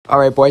All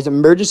right, boys.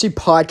 Emergency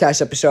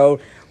podcast episode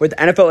with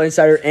NFL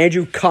insider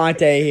Andrew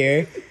Conte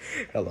here.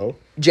 Hello.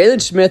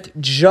 Jaylon Smith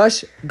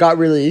just got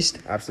released.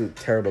 Absolute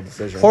terrible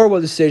decision.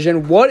 Horrible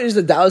decision. What is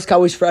the Dallas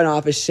Cowboys front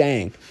office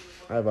saying?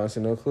 I have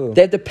honestly no clue.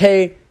 They have to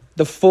pay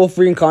the full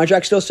freaking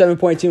contract, still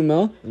 $7.2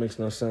 million? It makes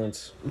no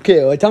sense.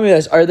 Okay, well, tell me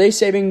this. Are they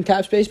saving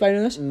cap space by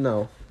doing this?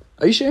 No.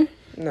 Are you sure?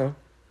 No.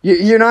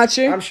 You're not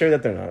sure? I'm sure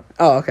that they're not.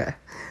 Oh, okay.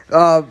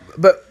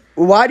 But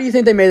why do you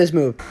think they made this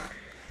move?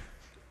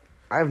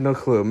 I have no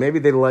clue. Maybe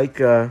they like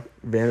Van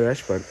Der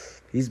Esch, but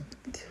he's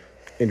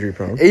injury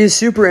prone. He's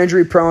super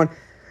injury prone.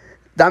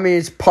 That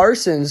means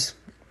Parsons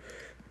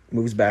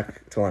Moves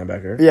back to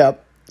linebacker. Yeah,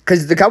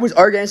 because the Cowboys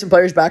are getting some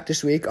players back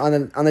this week on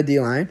the D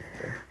line,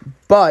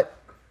 but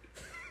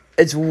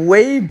it's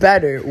way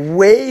better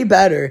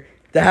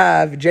to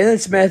have Jaylon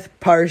Smith,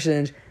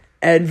 Parsons,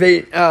 and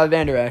Van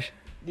Der Esch,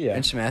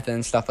 and Smith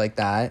and stuff like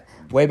that.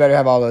 Way better to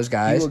have all those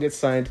guys. He will get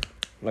signed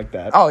like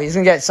that. Oh, he's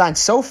gonna get signed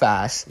so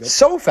fast,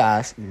 so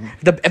fast.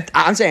 Mm-hmm. If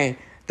I'm saying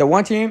the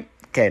one team.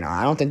 Okay, no,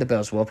 I don't think the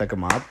Bills will pick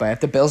him up. But if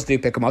the Bills do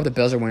pick him up, the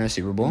Bills are winning a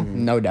Super Bowl.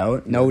 Mm-hmm. No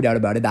doubt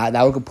about it. That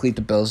will complete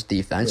the Bills'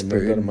 defense. No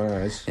doubt in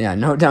my eyes. Yeah,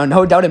 no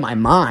doubt in my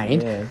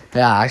mind.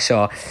 Yeah.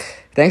 So,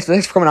 thanks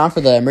for coming on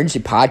for the emergency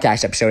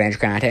podcast episode, Andrew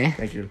Conte.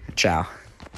 Thank you. Ciao.